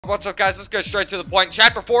What's up, guys? Let's go straight to the point.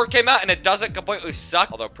 Chapter 4 came out, and it doesn't completely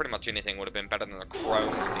suck. Although, pretty much anything would have been better than the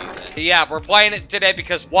Chrome season. But yeah, we're playing it today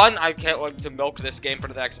because, one, I can't wait to milk this game for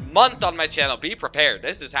the next month on my channel. Be prepared.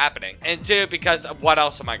 This is happening. And two, because what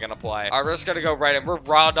else am I going to play? Alright, we're just going to go right in. We're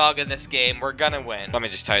raw dogging this game. We're going to win. Let me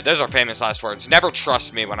just tell you, those are famous last words. Never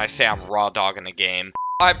trust me when I say I'm raw dogging a game.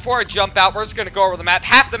 Alright, before I jump out, we're just going to go over the map.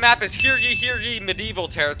 Half the map is hear ye, medieval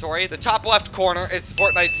territory. The top left corner is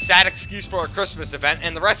Fortnite's sad excuse for a Christmas event,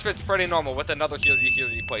 and the rest of it's pretty normal with another hear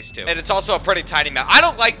ye place too. And it's also a pretty tiny map. I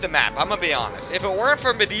don't like the map, I'm gonna be honest. If it weren't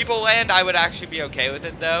for medieval land, I would actually be okay with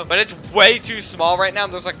it though. But it's way too small right now,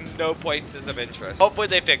 and there's like no places of interest. Hopefully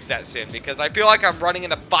they fix that soon, because I feel like I'm running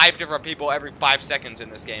into 5 different people every 5 seconds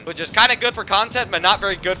in this game. Which is kind of good for content, but not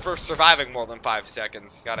very good for surviving more than 5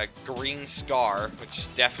 seconds. Got a green scar, which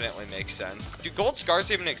definitely makes sense. Do gold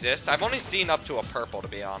scars even exist? I've only seen up to a purple, to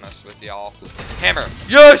be honest with y'all. Hammer.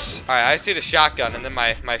 Yes! Alright, I see the shotgun, and then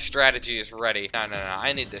my strategy is ready. No.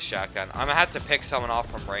 I need this shotgun. I'm gonna have to pick someone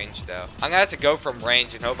off from range, though. I'm gonna have to go from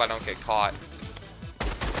range and hope I don't get caught.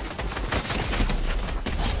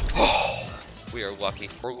 We are lucky.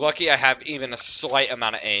 We're lucky I have even a slight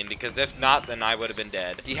amount of aim, because if not, then I would have been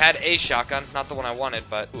dead. He had a shotgun. Not the one I wanted,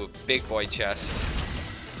 but ooh, big boy chest.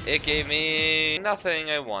 It gave me nothing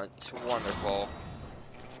I want. Wonderful.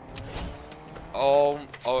 Oh,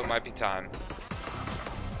 it might be time.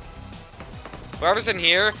 Whoever's in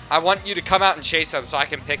here, I want you to come out and chase them so I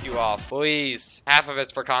can pick you off. Please. Half of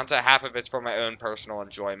it's for content, half of it's for my own personal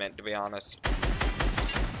enjoyment, to be honest.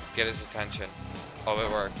 Get his attention. Oh,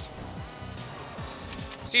 it worked.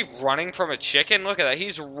 Is he running from a chicken? Look at that.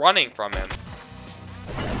 He's running from him.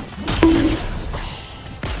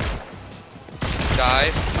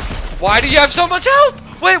 Die. Why do you have so much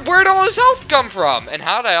health? Wait, where'd all his health come from? And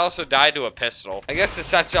how did I also die to a pistol? I guess this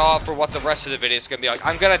sets y'all up for what the rest of the video is gonna be like.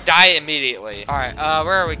 I'm gonna die immediately. Alright,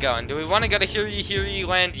 where are we going? Do we want to go to hear ye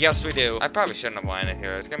land? Yes, we do. I probably shouldn't have landed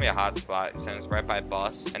here. It's gonna be a hot spot since it's right by a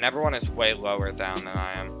bus. And everyone is way lower down than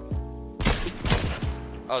I am.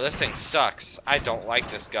 Oh, this thing sucks. I don't like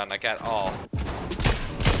this gun like at all.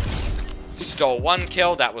 Stole 1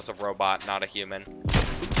 kill. That was a robot, not a human.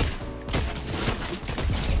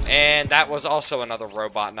 And that was also another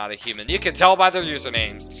robot, not a human. You can tell by their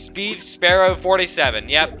usernames. Speed Sparrow 47.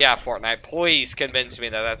 Yep, yeah, Fortnite. Please convince me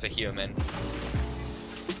that that's a human.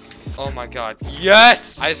 Oh my god.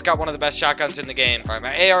 Yes! I just got one of the best shotguns in the game. Alright,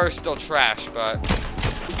 my AR is still trash, but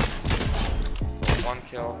 1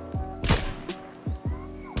 kill.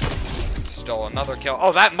 Stole another kill.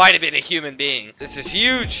 Oh, that might have been a human being. This is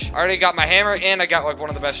huge. I already got my hammer, and I got like one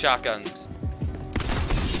of the best shotguns.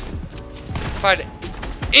 If I had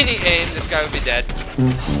any aim, this guy would be dead.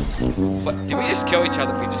 What? Did we just kill each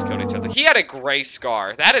other? We just killed each other. He had a gray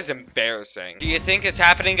scar. That is embarrassing. Do you think it's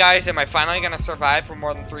happening, guys? Am I finally going to survive for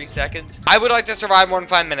more than 3 seconds? I would like to survive more than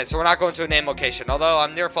 5 minutes, so we're not going to a named location. Although,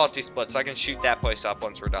 I'm near Faulty Split, so I can shoot that place up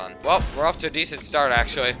once we're done. Well, we're off to a decent start,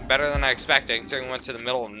 actually. Better than I expected, considering we went to the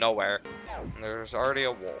middle of nowhere. There's already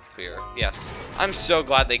a wolf here. Yes. I'm so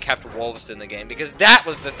glad they kept wolves in the game, because that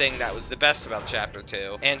was the thing that was the best about Chapter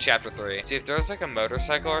 2 and Chapter 3. See, if there was like a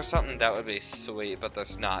motorcycle or something, that would be sweet, but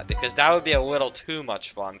there's not, because that would be a little too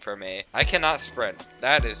much fun for me. I cannot sprint.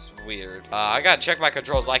 That is weird. I gotta check my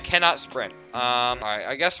controls. I cannot sprint. Alright,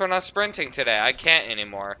 I guess we're not sprinting today. I can't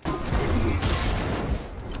anymore.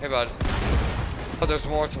 Hey, bud. Oh, there's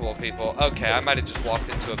multiple people. Okay, I might have just walked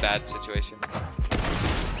into a bad situation.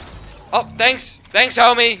 Oh, thanks. Thanks,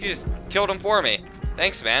 homie. You just killed him for me.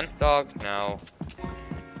 Thanks, man. Dog, no.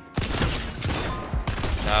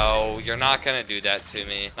 No, you're not gonna do that to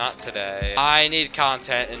me. Not today. I need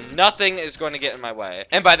content, and nothing is going to get in my way.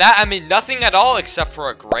 And by that, I mean nothing at all except for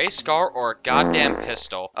a gray scar or a goddamn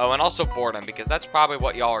pistol. Oh, and also boredom, because that's probably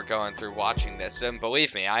what y'all are going through watching this. And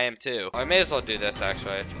believe me, I am too. I may as well do this,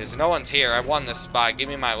 actually, because no one's here. I won this spot. Give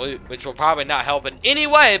me my loot, which will probably not help in any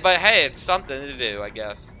way, but hey, it's something to do, I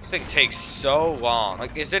guess. This thing takes so long.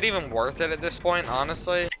 Like, is it even worth it at this point,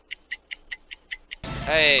 honestly?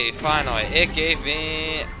 Hey, finally, it gave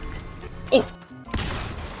me... Oh!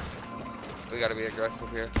 We gotta be aggressive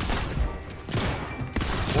here.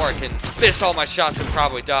 Or I can miss all my shots and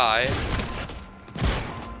probably die.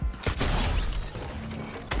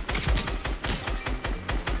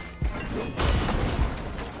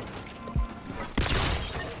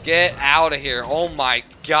 Get out of here. Oh my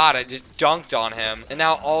god, I just dunked on him. And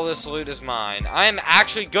now all this loot is mine. I am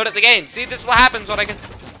actually good at the game. See, this is what happens when I get...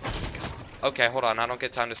 Okay, hold on. I don't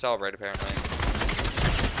get time to celebrate, apparently.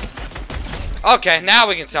 Okay, now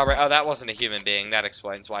we can celebrate. Oh, that wasn't a human being. That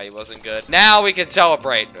explains why he wasn't good. Now we can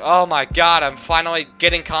celebrate. Oh my god, I'm finally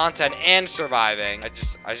getting content and surviving.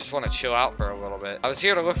 I just want to chill out for a little bit. I was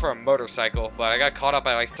here to look for a motorcycle, but I got caught up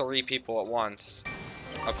by like 3 people at once.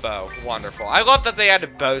 A bow. Wonderful. I love that they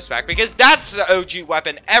added bows back because that's the OG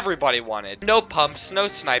weapon everybody wanted. No pumps, no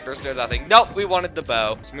snipers, no nothing. Nope, we wanted the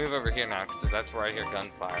bow. Let's move over here now because that's where I hear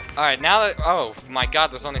gunfire. All right, now that... Oh, my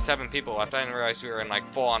God, there's only 7 people left. I didn't realize we were in,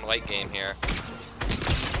 like, full-on late game here.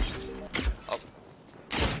 Oh.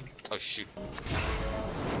 Oh, shoot.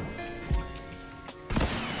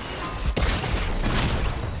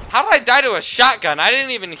 How did I die to a shotgun? I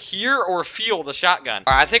didn't even hear or feel the shotgun.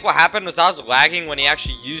 All right, I think what happened was I was lagging when he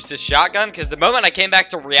actually used his shotgun, because the moment I came back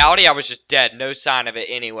to reality, I was just dead. No sign of it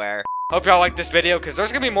anywhere. Hope y'all like this video, because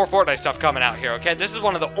there's going to be more Fortnite stuff coming out here, okay? This is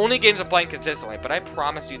one of the only games I'm playing consistently, but I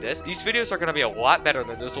promise you this. These videos are going to be a lot better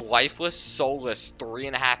than those lifeless, soulless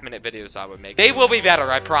 3.5-minute videos I would make. They will be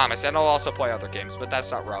better, I promise, and I'll also play other games, but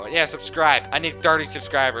that's not relevant. Yeah, subscribe. I need 30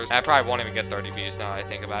 subscribers. I probably won't even get 30 views now that I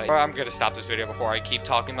think about it. Or I'm going to stop this video before I keep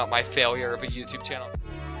talking about my failure of a YouTube channel.